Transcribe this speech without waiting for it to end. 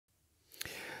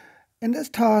In this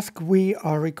task, we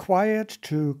are required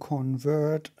to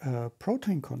convert a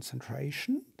protein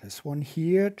concentration, this one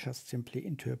here, just simply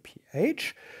into a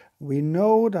pH. We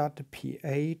know that the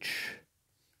pH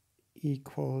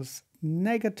equals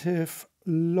negative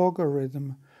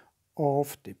logarithm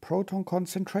of the proton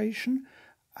concentration,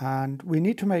 and we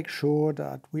need to make sure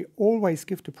that we always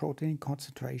give the protein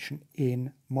concentration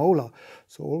in molar.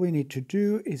 So all we need to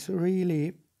do is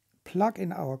really plug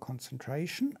in our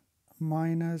concentration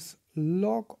minus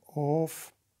log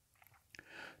of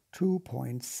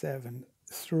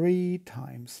 2.73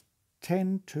 times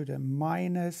 10 to the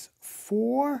minus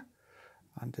 4,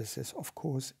 and this is of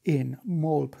course in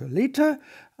mole per liter,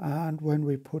 and when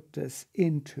we put this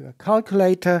into a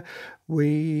calculator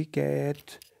we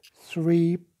get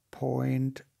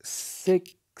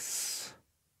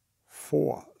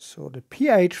 3.64. So the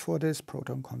pH for this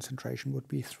proton concentration would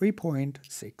be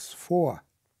 3.64.